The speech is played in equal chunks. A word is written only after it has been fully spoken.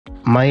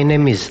My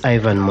name is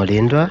Ivan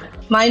Molindwa.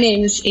 My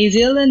name is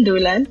Azil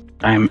Landulan.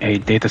 I'm a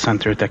data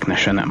center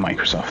technician at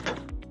Microsoft.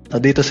 A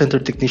data center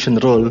technician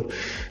role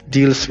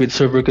deals with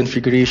server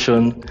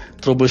configuration,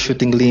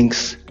 troubleshooting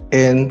links,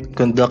 and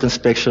conduct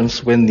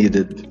inspections when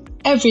needed.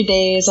 Every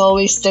day is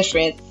always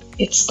different.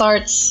 It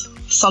starts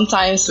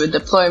sometimes with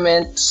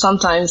deployment,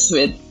 sometimes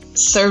with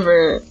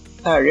server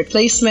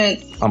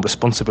replacement. I'm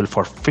responsible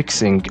for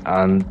fixing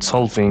and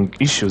solving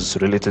issues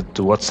related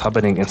to what's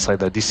happening inside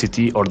the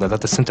DCT or the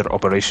data center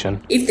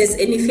operation. If there's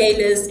any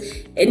failures,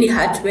 any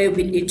hardware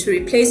we need to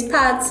replace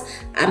parts,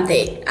 I'm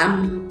there.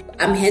 I'm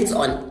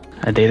hands-on.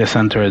 A data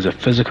center is a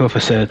physical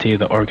facility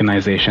that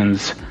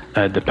organizations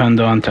depend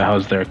on to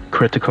house their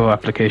critical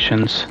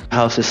applications.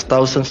 Houses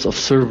thousands of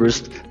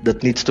servers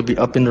that needs to be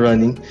up and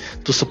running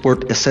to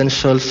support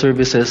essential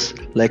services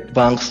like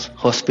banks,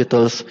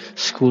 hospitals,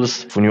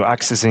 schools. When you're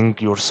accessing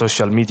your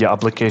social media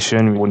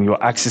application, when you're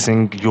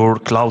accessing your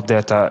cloud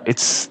data,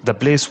 it's the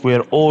place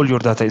where all your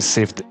data is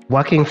saved.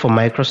 Working for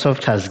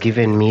Microsoft has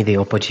given me the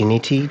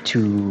opportunity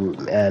to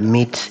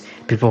meet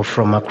people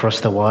from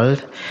across the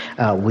world.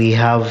 We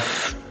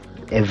have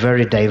a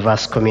very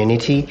diverse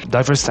community.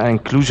 Diversity and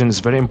inclusion is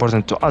very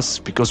important to us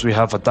because we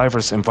have a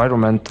diverse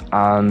environment,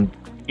 and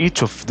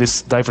each of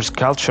these diverse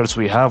cultures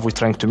we're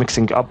trying to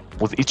mixing up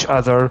with each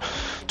other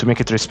to make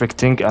it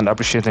respecting and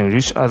appreciating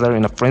each other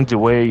in a friendly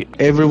way.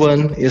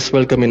 Everyone is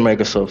welcome in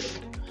Microsoft.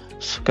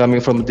 So coming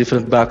from a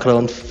different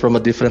background, from a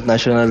different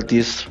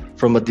nationalities,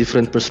 from a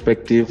different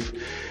perspective,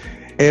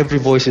 every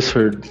voice is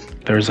heard.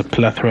 There's a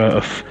plethora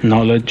of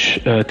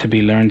knowledge to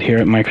be learned here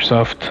at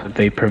Microsoft.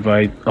 They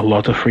provide a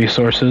lot of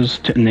resources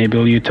to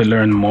enable you to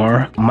learn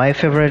more. My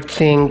favorite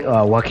thing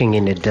working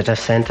in a data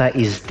center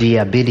is the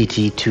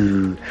ability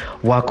to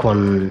work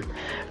on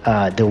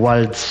the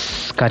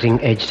world's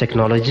cutting-edge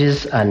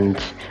technologies and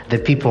the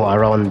people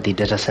around the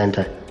data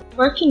center.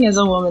 Working as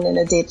a woman in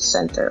a data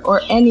center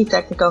or any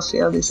technical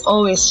field is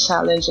always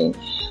challenging,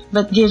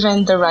 but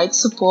given the right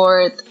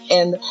support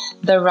and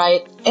the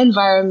right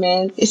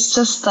environment, it's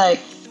just like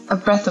a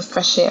breath of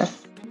fresh air.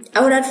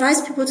 I would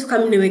advise people to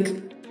come and work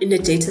in a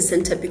data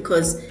center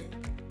because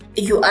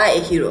you are a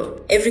hero.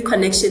 Every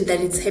connection that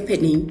is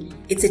happening,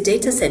 it's a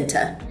data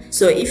center.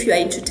 So if you are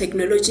into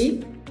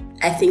technology,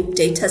 I think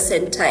data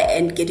center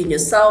and getting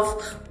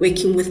yourself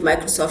working with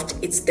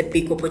Microsoft, it's the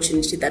big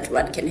opportunity that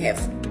one can have.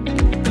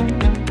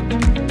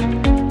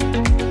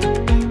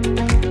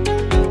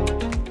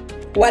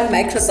 One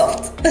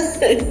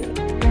Microsoft.